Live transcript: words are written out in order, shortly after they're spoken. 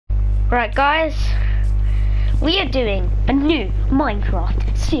Right guys, we are doing a new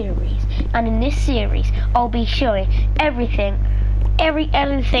Minecraft series, and in this series I'll be showing everything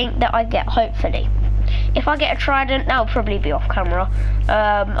that I get, hopefully. If I get a trident, that'll probably be off camera.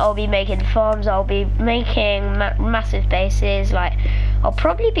 I'll be making farms, I'll be making massive bases, like I'll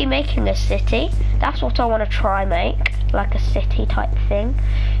probably be making a city. That's what I want to try make, like a city type thing.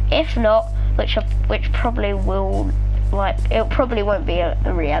 If not, which probably will, like, it probably won't be a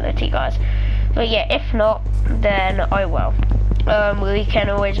reality, guys. But yeah, if not, then I will. We can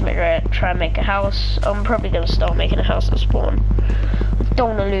always try and make a house. I'm probably gonna start making a house at spawn.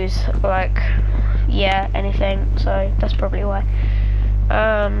 Don't want to lose, like, yeah, anything. So that's probably why.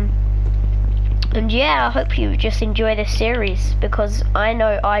 And yeah, I hope you just enjoy this series, because I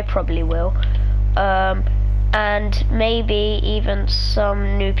know I probably will. And maybe even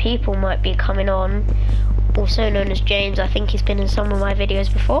some new people might be coming on, also known as James. I think he's been in some of my videos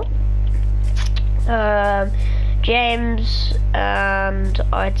before. James, and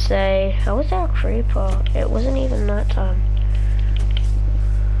I'd say, how was there a creeper? It wasn't even night time.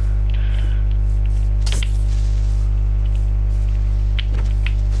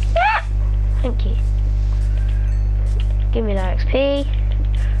 Ah! Thank you. Give me that XP.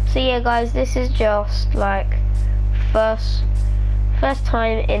 So yeah guys, this is just like first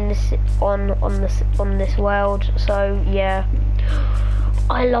time in this on this world. So yeah,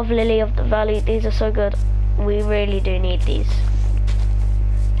 I love Lily of the Valley. These are so good. We really do need these.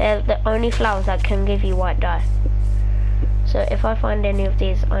 They're the only flowers that can give you white dye. So if I find any of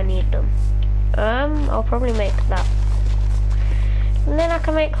these, I need them. I'll probably make that. And then I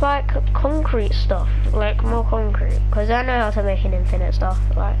can make like concrete stuff, like more concrete, because I know how to make an infinite stuff,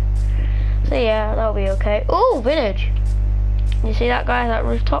 like. So yeah, that'll be okay. Oh, village! You see that guy, that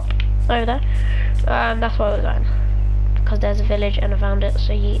rooftop over there? That's where we're going, because there's a village and I found it.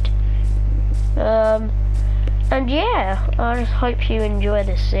 So yeet. And yeah, I just hope you enjoy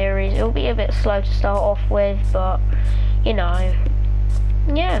this series. It'll be a bit slow to start off with, but you know,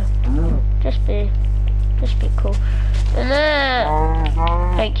 yeah, just be cool. And then,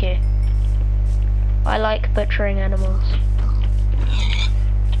 thank you. I like butchering animals,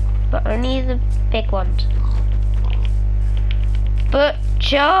 but only the big ones.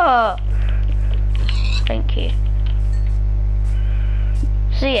 Butcher! Thank you.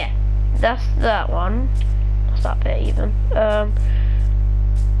 So yeah, that's that one. That's that bit even.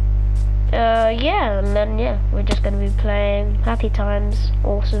 Yeah, and then yeah, we're just gonna be playing Happy Times,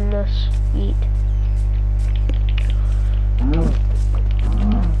 Awesomeness, yeet.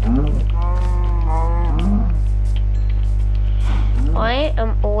 I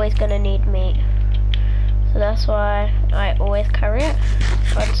am always gonna need meat, so that's why I always carry it.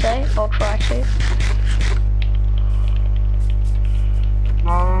 I'd say I'll try to.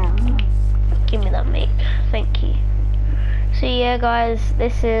 Give me that meat, thank you. So yeah guys,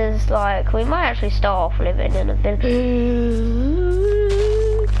 this is like, we might actually start off living in a village.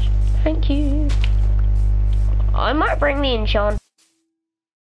 Thank you. I might bring the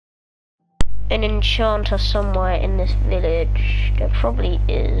an enchanter somewhere in this village. There probably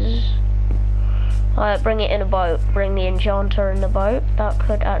is. Bring it in a boat. Bring the enchanter in the boat. That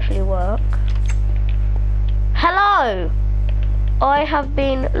could actually work. Hello! I have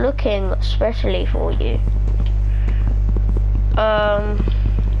been looking specially for you.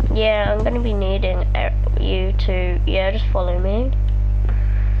 Yeah, I'm gonna be needing you to, yeah, just follow me.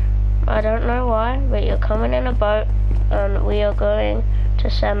 I don't know why, but you're coming in a boat and we are going to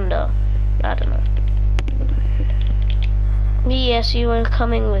Sender. I don't know. Yes, you are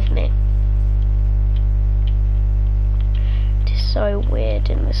coming with me. It is so weird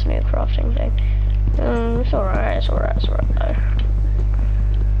in this new crafting thing. It's alright though.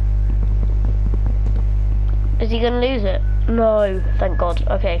 Is he gonna lose it? No, thank God.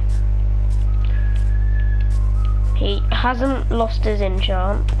 Okay. He hasn't lost his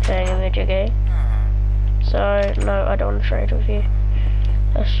enchant, thingamajiggy. So, no, I don't want to trade with you.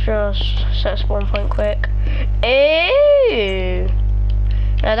 Let's just set spawn point quick. Ew!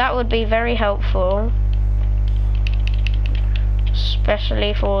 Now that would be very helpful,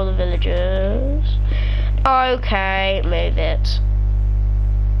 especially for the villagers. Okay, move it.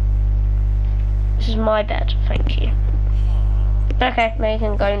 This is my bed, thank you. Okay, now you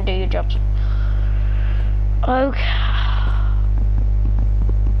can go and do your jobs. Okay.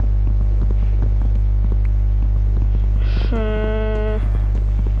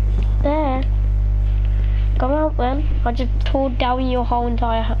 There. Come out then. I just tore down your whole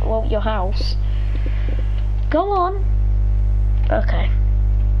entire, well, your house. Go on. Okay.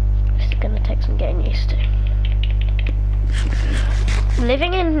 This is gonna take some getting used to.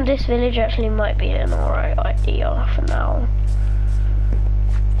 living in this village actually might be an alright idea for now.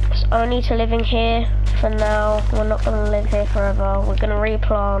 It's only to living here for now. We're not going to live here forever. We're going to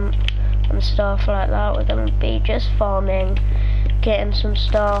replant and stuff like that. We're going to be just farming, getting some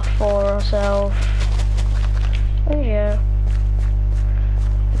stuff for ourselves. Oh yeah.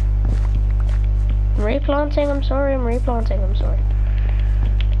 I'm replanting, I'm sorry.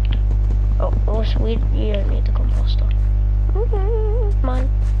 Oh, also you don't need the composter. Mine.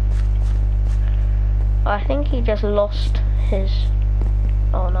 I think he just lost his...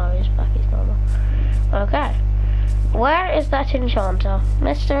 Oh no, he's back, he's normal. Okay. Where is that enchanter?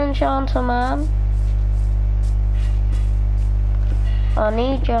 Mr. Enchanter man? I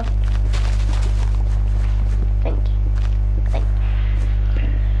need you. Thank you.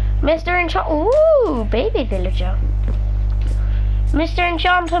 Mr. Enchanter... Ooh, baby villager. Mr.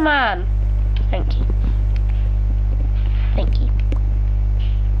 Enchanter man. Thank you.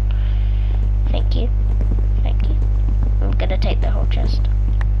 I'm gonna take the whole chest.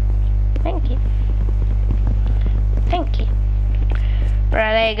 Thank you.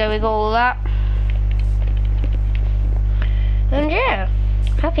 Right, there you go, we got all that. And yeah,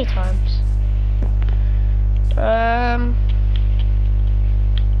 happy times.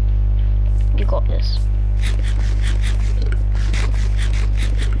 You got this.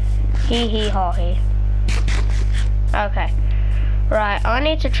 Hee hee ha hee. Okay. Right, I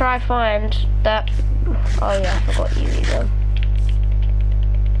need to try find that. Oh yeah, I forgot you either.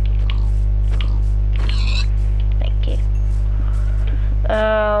 Thank you.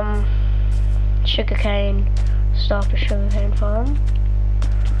 Sugarcane. Start a sugarcane farm.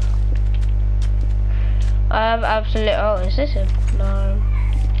 I have absolute. Oh, is this it? No.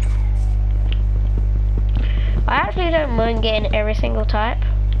 I actually don't mind getting every single type,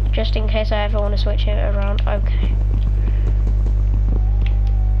 just in case I ever want to switch it around. Okay.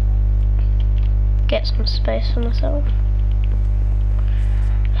 Get some space for myself.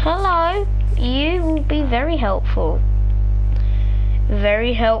 Hello, you will be very helpful.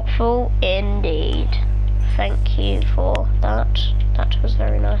 Very helpful indeed. Thank you for that. That was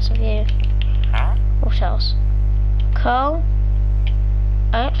very nice of you. What else? Carl?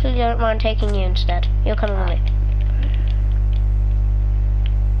 I actually don't mind taking you instead. You're coming with me.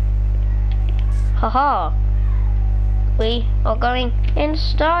 Haha. We are going in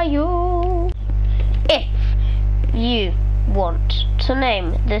style. If you want to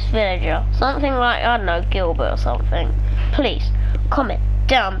name this villager something like, I don't know, Gilbert or something, please comment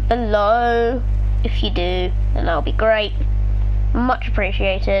down below. If you do, then that'll be great. Much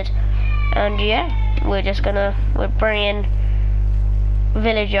appreciated. And yeah, we're bringing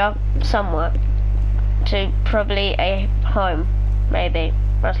villager somewhere to probably a home, maybe,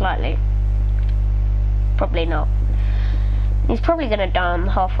 most likely. Probably not. He's probably gonna die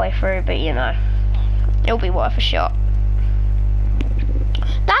halfway through, but you know, it'll be worth a shot.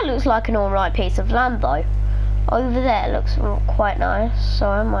 That looks like an alright piece of land though. Over there looks quite nice, so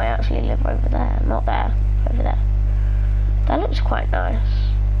I might actually live over there. Not there, over there. That looks quite nice.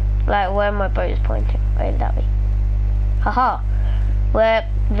 Like where my boat is pointing, over that way. Haha, where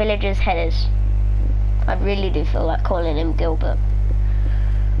villager's head is. I really do feel like calling him Gilbert.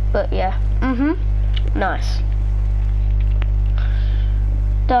 But yeah, nice.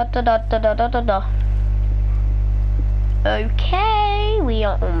 Da da da da da da da da. Okay, we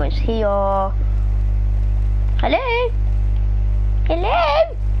are almost here. Hello?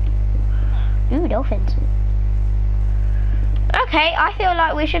 Hello? Ooh, dolphins. Okay, I feel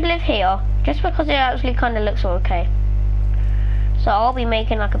like we should live here, just because it actually kind of looks okay. So I'll be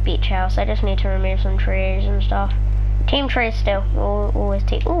making like a beach house. I just need to remove some trees and stuff. Team trees still. Always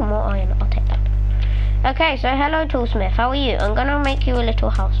team. Oh, more iron. I'll take that. Okay, so hello, Toolsmith. How are you? I'm gonna make you a little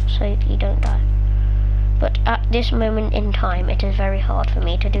house so you don't die. But at this moment in time, it is very hard for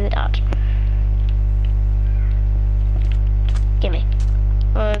me to do that. Gimme.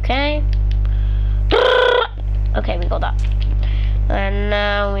 Okay. Okay, we got that. And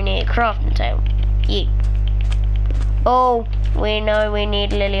now we need a crafting table. Yeah. Oh, we know we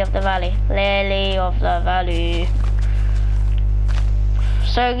need Lily of the Valley. Lily of the Valley.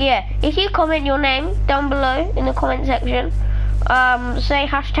 So yeah, if you comment your name down below in the comment section, say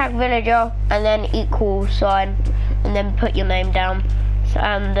hashtag villager and then equal sign and then put your name down. So,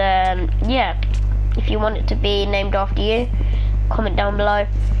 and then yeah, if you want it to be named after you, comment down below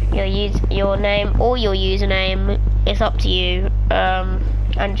your name or your username. It's up to you.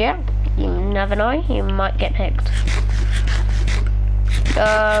 And yeah, you never know, you might get picked.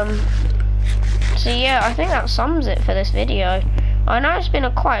 So yeah, I think that sums it for this video. I know it's been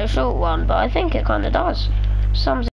quite a short one, but I think it kind of does. Sums it.